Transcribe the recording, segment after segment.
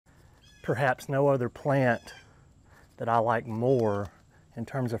Perhaps no other plant that I like more in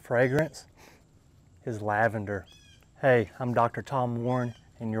terms of fragrance is lavender. Hey, I'm Dr. Tom Warren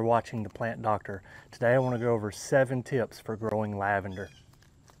and you're watching The Plant Doctor. Today I want to go over 7 tips for growing lavender.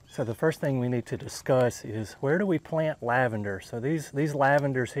 So the first thing we need to discuss is where do we plant lavender? So these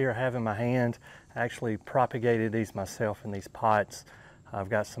lavenders here I have in my hand, I actually propagated these myself in these pots. I've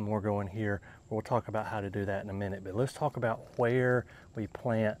got some more going here. We'll talk about how to do that in a minute, but let's talk about where we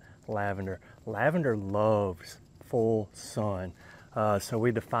plant lavender. Lavender loves full sun. So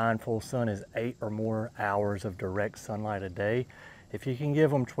we define full sun as 8 or more hours of direct sunlight a day. If you can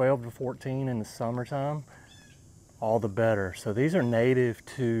give them 12 to 14 in the summertime, all the better. So these are native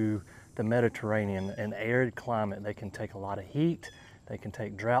to the Mediterranean, an arid climate. They can take a lot of heat, they can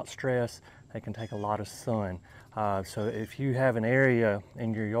take drought stress, they can take a lot of sun. So if you have an area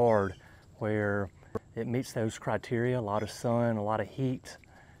in your yard where it meets those criteria, a lot of sun, a lot of heat,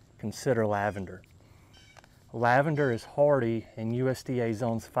 consider lavender. Lavender is hardy in USDA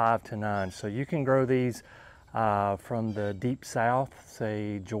zones 5 to 9. So you can grow these from the deep south,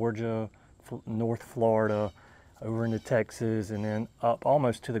 say Georgia, North Florida, over into Texas, and then up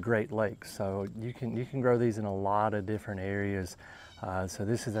almost to the Great Lakes. So you can grow these in a lot of different areas. So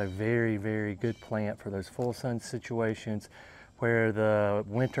this is a very, very good plant for those full sun situations where the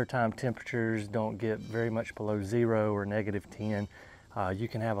wintertime temperatures don't get very much below 0 or -10. You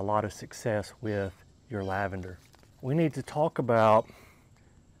can have a lot of success with your lavender. We need to talk about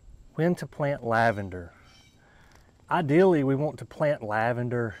when to plant lavender. Ideally, we want to plant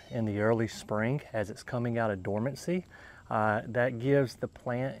lavender in the early spring as it's coming out of dormancy. That gives the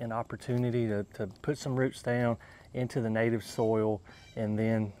plant an opportunity to put some roots down into the native soil, and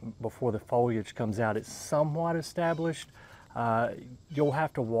then before the foliage comes out, it's somewhat established. You'll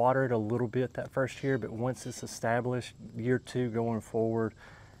have to water it a little bit that first year, but once it's established, year 2 going forward,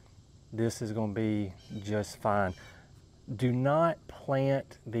 this is going to be just fine. Do not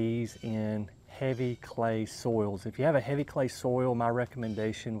plant these in heavy clay soils. If you have a heavy clay soil, my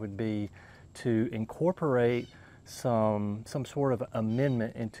recommendation would be to incorporate some sort of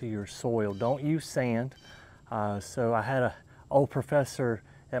amendment into your soil. Don't use sand. So I had an old professor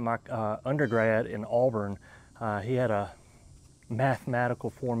at my undergrad in Auburn. He had a mathematical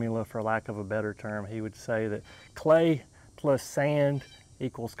formula, for lack of a better term. He would say that clay plus sand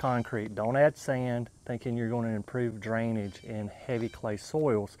equals concrete. Don't add sand thinking you're going to improve drainage in heavy clay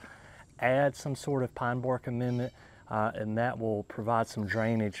soils. Add some sort of pine bark amendment, and that will provide some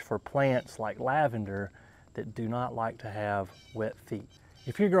drainage for plants like lavender that do not like to have wet feet.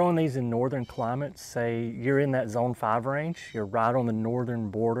 If you're growing these in northern climates, say you're in that zone 5 range, you're right on the northern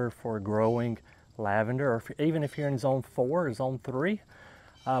border for growing lavender, or even if you're in zone 4 or zone 3,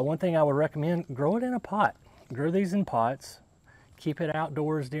 one thing I would recommend, grow it in a pot. Grow these in pots. Keep it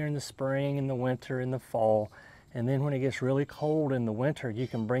outdoors during the spring and the winter and the fall. And then when it gets really cold in the winter, you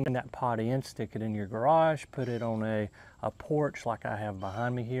can bring that pot in, stick it in your garage, put it on a porch like I have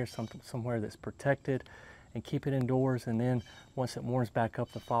behind me here, somewhere that's protected, and keep it indoors. And then once it warms back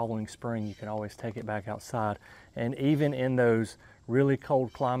up the following spring, you can always take it back outside. And even in those really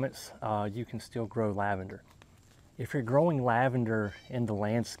cold climates, you can still grow lavender. If you're growing lavender in the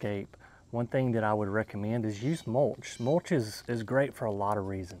landscape, one thing that I would recommend is use mulch. Mulch is great for a lot of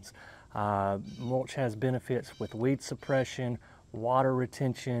reasons. Mulch has benefits with weed suppression, water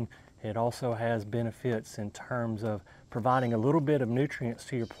retention. It also has benefits in terms of providing a little bit of nutrients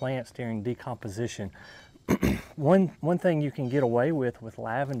to your plants during decomposition. One thing you can get away with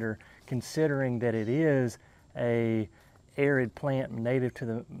lavender, considering that it is a arid plant native to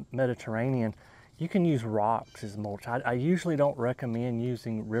the Mediterranean, you can use rocks as mulch. I usually don't recommend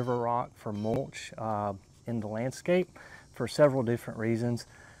using river rock for mulch in the landscape for several different reasons.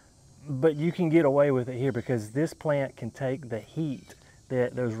 But you can get away with it here because this plant can take the heat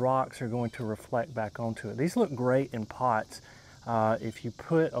that those rocks are going to reflect back onto it. These look great in pots. If you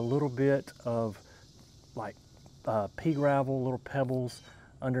put a little bit of like pea gravel, little pebbles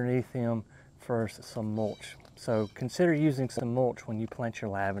underneath them for some mulch. So consider using some mulch when you plant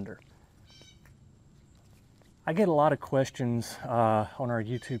your lavender. I get a lot of questions on our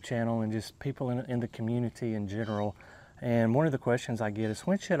YouTube channel and just people in the community in general. And one of the questions I get is,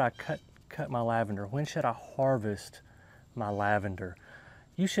 when should I cut my lavender? When should I harvest my lavender?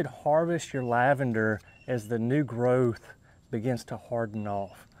 You should harvest your lavender as the new growth begins to harden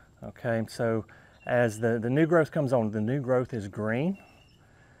off. Okay, so as the new growth comes on, the new growth is green.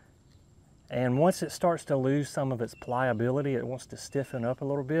 And once it starts to lose some of its pliability, it wants to stiffen up a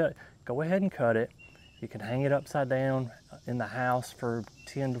little bit, go ahead and cut it. You can hang it upside down in the house for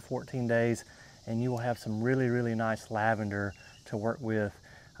 10 to 14 days and you will have some really, really nice lavender to work with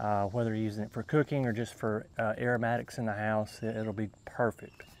whether you're using it for cooking or just for aromatics in the house, it'll be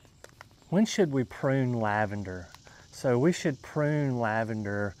perfect. When should we prune lavender? So we should prune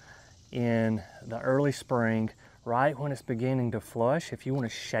lavender in the early spring, right when it's beginning to flush. If you want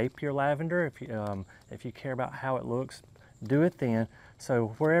to shape your lavender, if you care about how it looks, do it then.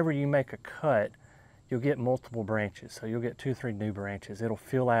 So wherever you make a cut, you'll get multiple branches. So you'll get 2 or 3 new branches. It'll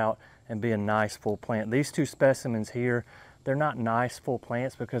fill out and be a nice full plant. These 2 specimens here, they're not nice full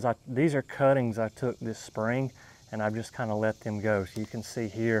plants because these are cuttings I took this spring and I've just kind of let them go. So you can see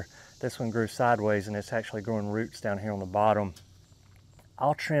here, this one grew sideways and it's actually growing roots down here on the bottom.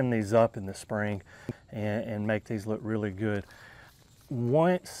 I'll trim these up in the spring and make these look really good.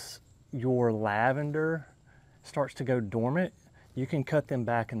 Once your lavender starts to go dormant, you can cut them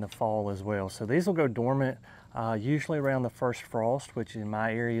back in the fall as well. So these will go dormant usually around the first frost, which in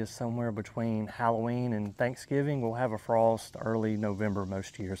my area is somewhere between Halloween and Thanksgiving. We'll have a frost early November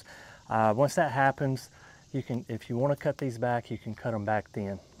most years. Once that happens, you can, if you want to cut these back, you can cut them back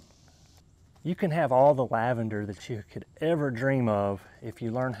then. You can have all the lavender that you could ever dream of if you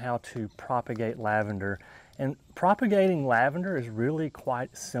learn how to propagate lavender. And propagating lavender is really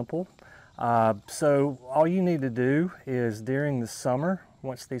quite simple. So all you need to do is during the summer,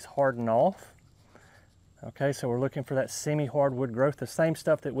 once these harden off, okay, so we're looking for that semi-hardwood growth, the same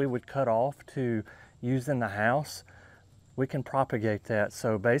stuff that we would cut off to use in the house, we can propagate that.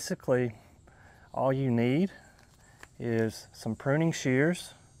 So basically, all you need is some pruning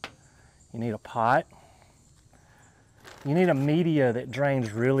shears. You need a pot. You need a media that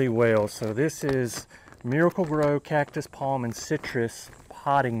drains really well. So this is Miracle Grow Cactus, Palm, and Citrus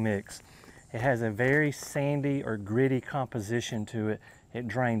potting mix. It has a very sandy or gritty composition to it. It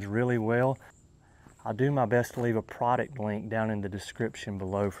drains really well. I'll do my best to leave a product link down in the description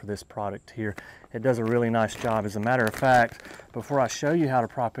below for this product here. It does a really nice job. As a matter of fact, before I show you how to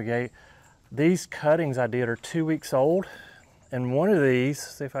propagate, these cuttings I did are 2 weeks old. And one of these,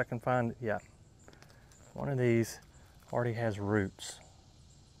 see if I can find, yeah, one of these already has roots.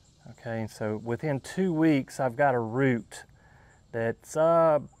 Okay, so within 2 weeks, I've got a root that's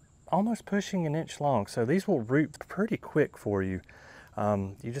almost pushing an inch long. So these will root pretty quick for you.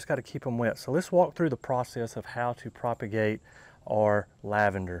 You just got to keep them wet. So let's walk through the process of how to propagate our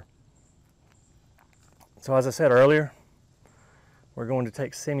lavender. So as I said earlier, we're going to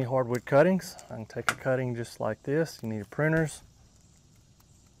take semi-hardwood cuttings. I can take a cutting just like this. You need pruners.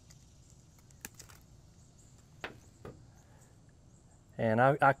 And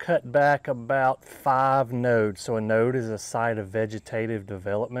I cut back about 5 nodes. So a node is a site of vegetative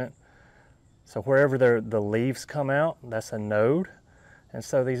development. So wherever the leaves come out, that's a node. And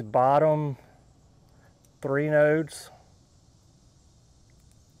so these bottom 3 nodes,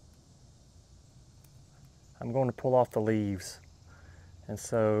 I'm going to pull off the leaves. And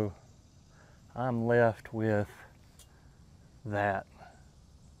so I'm left with that.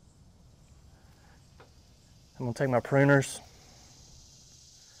 I'm going to take my pruners.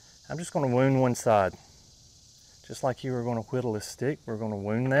 I'm just going to wound one side. Just like you were going to whittle a stick, we're going to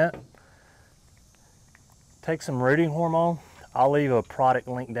wound that. Take some rooting hormone. I'll leave a product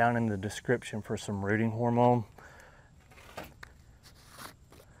link down in the description for some rooting hormone.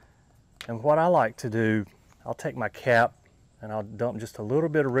 And what I like to do, I'll take my cap and I'll dump just a little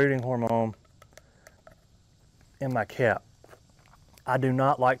bit of rooting hormone in my cap. I do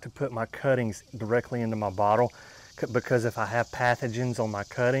not like to put my cuttings directly into my bottle because if I have pathogens on my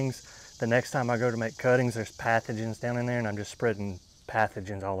cuttings, the next time I go to make cuttings, there's pathogens down in there and I'm just spreading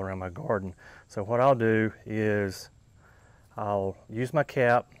pathogens all around my garden. So what I'll do is I'll use my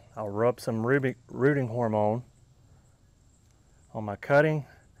cap, I'll rub some rooting hormone on my cutting,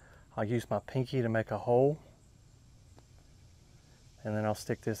 I'll use my pinky to make a hole, and then I'll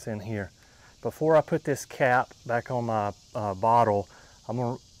stick this in here. Before I put this cap back on my bottle, I'm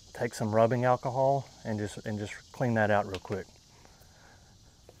going to take some rubbing alcohol and just clean that out real quick.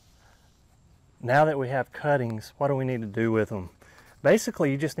 Now that we have cuttings, what do we need to do with them? Basically,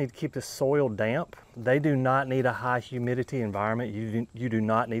 you just need to keep the soil damp. They do not need a high humidity environment. You do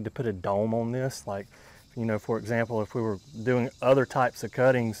not need to put a dome on this. Like, you know, for example, if we were doing other types of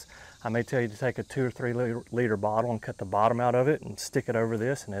cuttings, I may tell you to take a 2 or 3 liter bottle and cut the bottom out of it and stick it over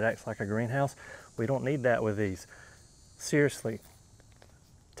this and it acts like a greenhouse. We don't need that with these. Seriously,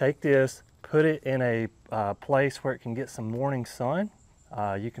 take this, put it in a place where it can get some morning sun.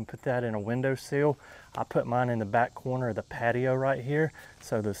 You can put that in a windowsill. I put mine in the back corner of the patio right here.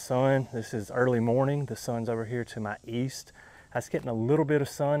 So the sun, this is early morning, the sun's over here to my east. That's getting a little bit of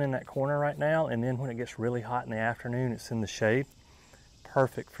sun in that corner right now, and then when it gets really hot in the afternoon, it's in the shade.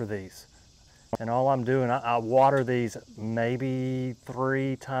 Perfect for these. And all I'm doing, I water these maybe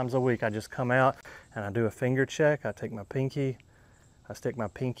 3 times a week. I just come out and I do a finger check. I take my pinky, I stick my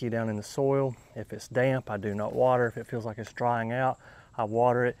pinky down in the soil. If it's damp, I do not water. If it feels like it's drying out, I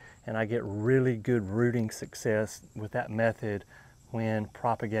water it, and I get really good rooting success with that method when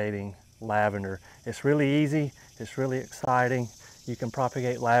propagating lavender. It's really easy, it's really exciting. You can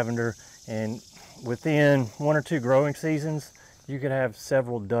propagate lavender, and within 1 or 2 growing seasons, you could have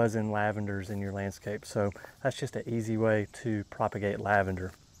several dozen lavenders in your landscape. So that's just an easy way to propagate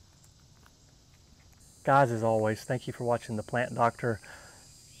lavender. Guys, as always, thank you for watching The Plant Doctor.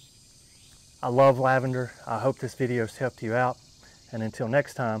 I love lavender. I hope this video has helped you out. And until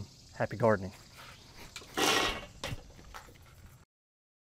next time, happy gardening.